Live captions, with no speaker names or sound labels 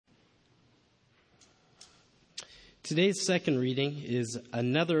Today's second reading is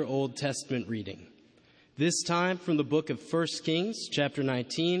another Old Testament reading, this time from the book of 1 Kings, chapter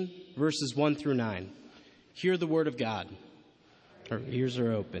 19, verses 1 through 9. Hear the word of God. Our ears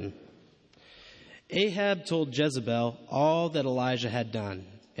are open. Ahab told Jezebel all that Elijah had done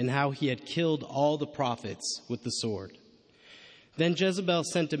and how he had killed all the prophets with the sword. Then Jezebel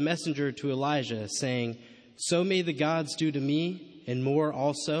sent a messenger to Elijah, saying, "So may the gods do to me, and more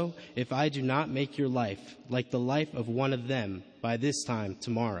also, if I do not make your life like the life of one of them by this time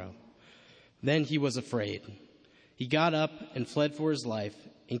tomorrow." Then he was afraid. He got up and fled for his life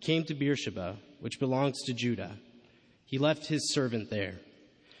and came to Beersheba, which belongs to Judah. He left his servant there.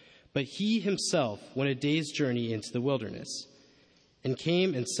 But he himself went a day's journey into the wilderness and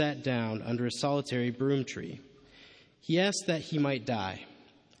came and sat down under a solitary broom tree. He asked that he might die.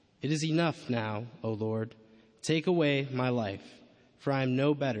 "It is enough now, O Lord. Take away my life, for I am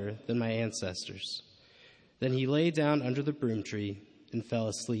no better than my ancestors." Then he lay down under the broom tree and fell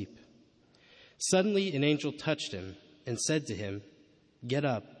asleep. Suddenly an angel touched him and said to him, "Get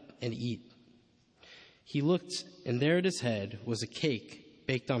up and eat." He looked, and there at his head was a cake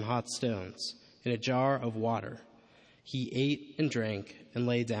baked on hot stones and a jar of water. He ate and drank and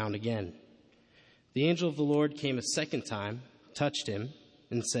lay down again. The angel of the Lord came a second time, touched him,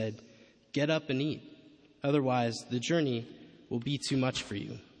 and said, "Get up and eat. Otherwise, the journey will be too much for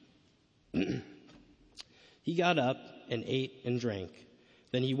you." He got up and ate and drank.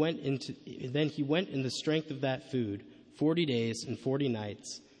 Then he went in the strength of that food 40 days and 40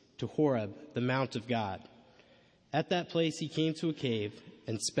 nights to Horeb, the mount of God. At that place he came to a cave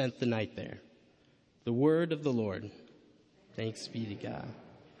and spent the night there. The word of the Lord. Thanks be to God.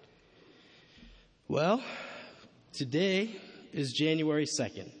 Well, today is January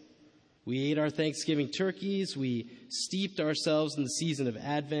 2nd. We ate our Thanksgiving turkeys. We steeped ourselves in the season of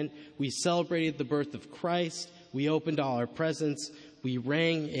Advent. We celebrated the birth of Christ. We opened all our presents. We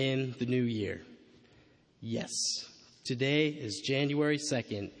rang in the new year. Yes, today is January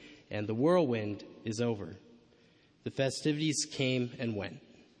 2nd, and the whirlwind is over. The festivities came and went.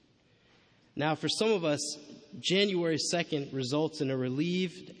 Now, for some of us, January 2nd results in a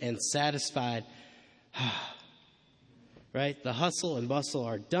relieved and satisfied, right? The hustle and bustle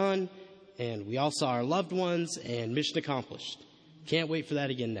are done, and we all saw our loved ones, and mission accomplished. Can't wait for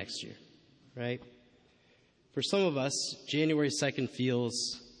that again next year, right? For some of us, January 2nd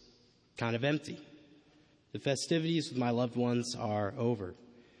feels kind of empty. The festivities with my loved ones are over.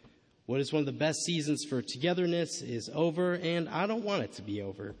 What is one of the best seasons for togetherness is over, and I don't want it to be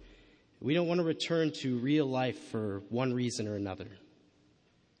over. We don't want to return to real life for one reason or another.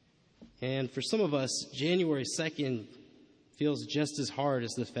 And for some of us, January 2nd feels just as hard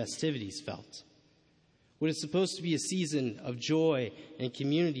as the festivities felt. What is supposed to be a season of joy and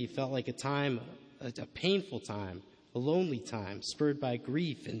community felt like a painful time, a lonely time, spurred by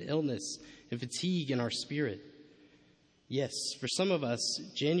grief and illness and fatigue in our spirit. Yes, for some of us,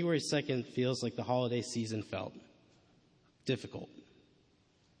 January 2nd feels like the holiday season felt. Difficult.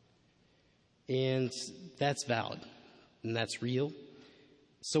 And that's valid, and that's real.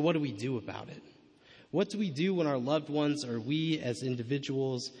 So what do we do about it? What do we do when our loved ones or we as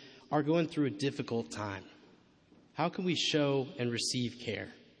individuals are going through a difficult time? How can we show and receive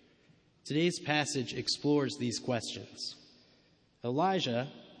care? Today's passage explores these questions. Elijah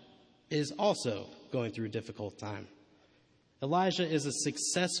is also going through a difficult time. Elijah is a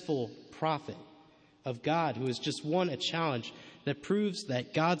successful prophet of God who has just won a challenge that proves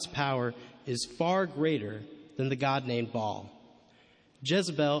that God's power is far greater than the god named Baal.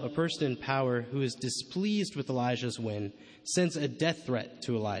 Jezebel, a person in power who is displeased with Elijah's win, sends a death threat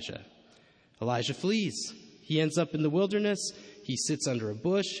to Elijah. Elijah flees. He ends up in the wilderness. He sits under a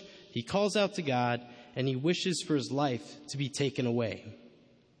bush. He calls out to God, and he wishes for his life to be taken away,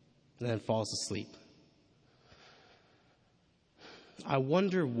 and then falls asleep. I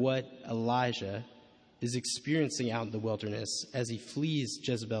wonder what Elijah is experiencing out in the wilderness as he flees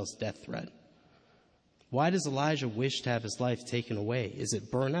Jezebel's death threat. Why does Elijah wish to have his life taken away? Is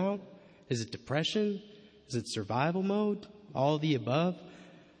it burnout? Is it depression? Is it survival mode? All of the above?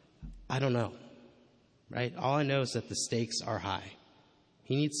 I don't know, right? All I know is that the stakes are high.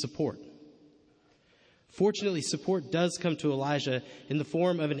 He needs support. Fortunately, support does come to Elijah in the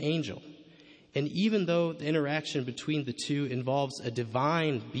form of an angel. And even though the interaction between the two involves a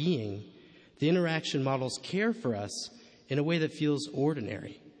divine being, the interaction models care for us in a way that feels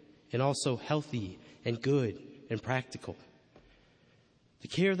ordinary and also healthy and good and practical. The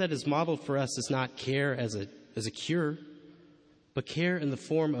care that is modeled for us is not care as a cure, but care in the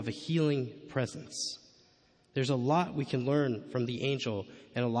form of a healing presence. There's a lot we can learn from the angel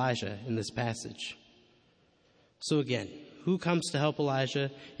and Elijah in this passage. So again, who comes to help Elijah?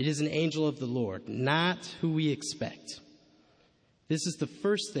 It is an angel of the Lord, not who we expect. This is the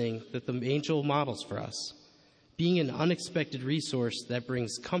first thing that the angel models for us, being an unexpected resource that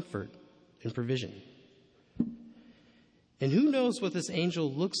brings comfort and provision. And who knows what this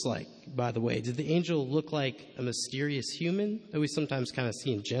angel looks like, by the way? Did the angel look like a mysterious human that we sometimes kind of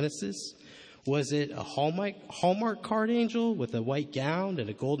see in Genesis? Was it a Hallmark card angel with a white gown and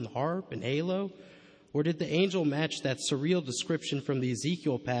a golden harp and halo? Or did the angel match that surreal description from the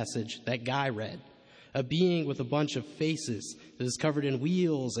Ezekiel passage that Guy read? A being with a bunch of faces that is covered in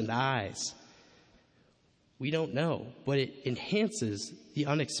wheels and eyes. We don't know, but it enhances the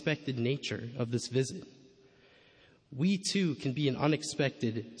unexpected nature of this visit. We too can be an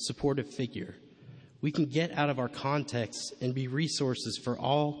unexpected supportive figure. We can get out of our context and be resources for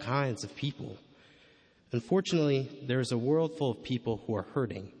all kinds of people. Unfortunately, there is a world full of people who are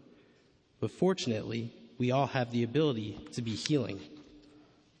hurting. But fortunately, we all have the ability to be healing.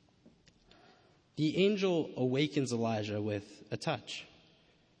 The angel awakens Elijah with a touch.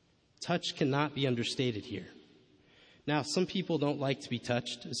 Touch cannot be understated here. Now, some people don't like to be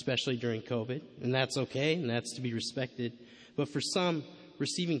touched, especially during COVID, and that's okay, and that's to be respected. But for some,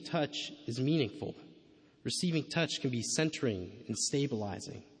 receiving touch is meaningful. Receiving touch can be centering and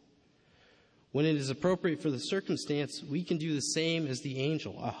stabilizing. When it is appropriate for the circumstance, we can do the same as the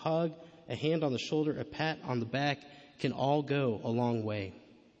angel. A hug, a hand on the shoulder, a pat on the back can all go a long way.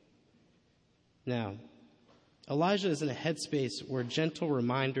 Now, Elijah is in a headspace where gentle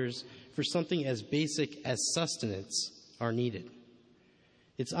reminders for something as basic as sustenance are needed.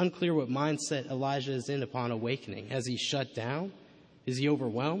 It's unclear what mindset Elijah is in upon awakening. Has he shut down? Is he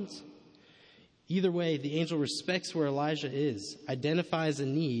overwhelmed? Either way, the angel respects where Elijah is, identifies a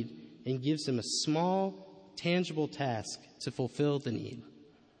need, and gives him a small, tangible task to fulfill the need.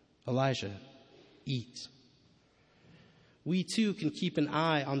 Elijah, eat. We too can keep an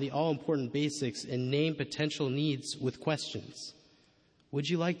eye on the all-important basics and name potential needs with questions. Would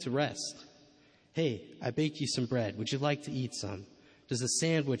you like to rest? Hey, I baked you some bread. Would you like to eat some? Does a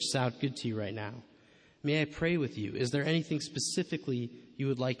sandwich sound good to you right now? May I pray with you? Is there anything specifically you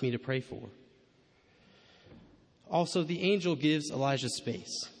would like me to pray for? Also, the angel gives Elijah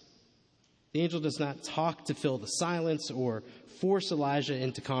space. The angel does not talk to fill the silence or force Elijah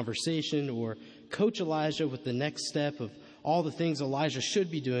into conversation or coach Elijah with the next step of all the things Elijah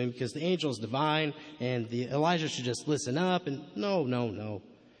should be doing because the angel is divine and Elijah should just listen up. And no.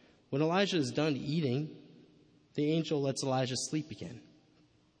 When Elijah is done eating, the angel lets Elijah sleep again.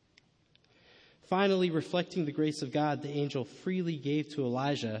 Finally, reflecting the grace of God, the angel freely gave to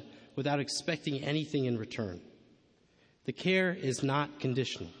Elijah without expecting anything in return. The care is not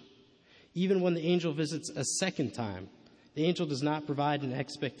conditional. Even when the angel visits a second time, the angel does not provide an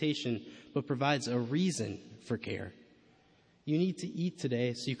expectation, but provides a reason for care. You need to eat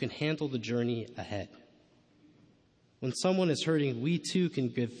today so you can handle the journey ahead. When someone is hurting, we too can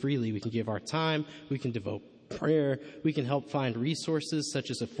give freely. We can give our time. We can devote prayer. We can help find resources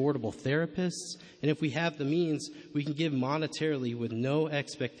such as affordable therapists. And if we have the means, we can give monetarily with no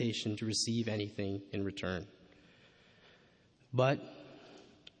expectation to receive anything in return. But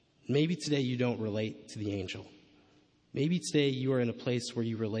maybe today you don't relate to the angel. Maybe today you are in a place where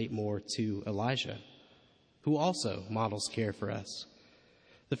you relate more to Elijah, who also models care for us.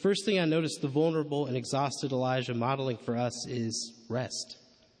 The first thing I noticed the vulnerable and exhausted Elijah modeling for us is rest.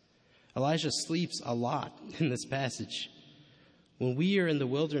 Elijah sleeps a lot in this passage. When we are in the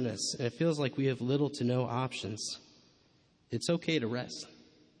wilderness and it feels like we have little to no options, it's okay to rest.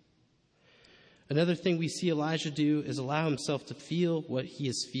 Another thing we see Elijah do is allow himself to feel what he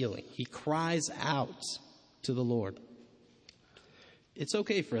is feeling. He cries out to the Lord. It's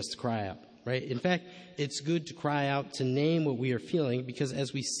okay for us to cry out, right? In fact, it's good to cry out to name what we are feeling because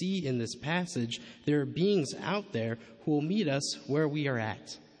as we see in this passage, there are beings out there who will meet us where we are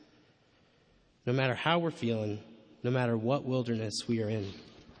at. No matter how we're feeling, no matter what wilderness we are in.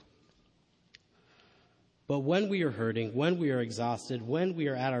 But when we are hurting, when we are exhausted, when we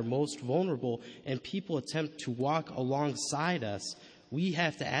are at our most vulnerable and people attempt to walk alongside us, we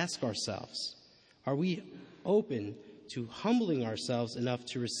have to ask ourselves, are we open to humbling ourselves enough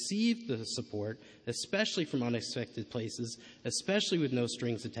to receive the support, especially from unexpected places, especially with no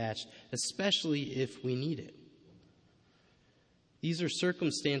strings attached, especially if we need it? These are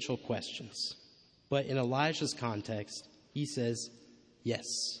circumstantial questions, but in Elijah's context, he says, yes.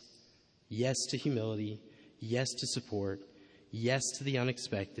 Yes to humility, yes to support, yes to the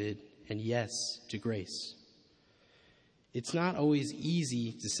unexpected, and yes to grace. It's not always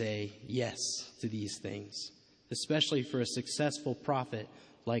easy to say yes to these things, especially for a successful prophet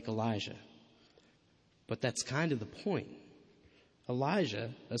like Elijah. But that's kind of the point.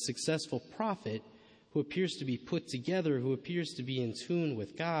 Elijah, a successful prophet who appears to be put together, who appears to be in tune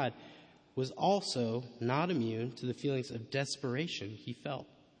with God, was also not immune to the feelings of desperation he felt.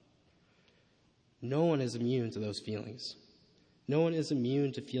 No one is immune to those feelings. No one is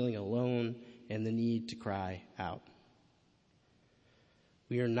immune to feeling alone and the need to cry out.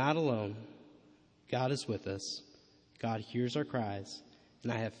 We are not alone. God is with us. God hears our cries,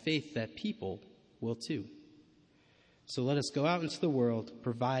 and I have faith that people will too. So let us go out into the world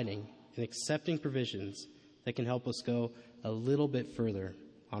providing and accepting provisions that can help us go a little bit further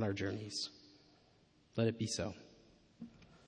on our journeys. Let it be so.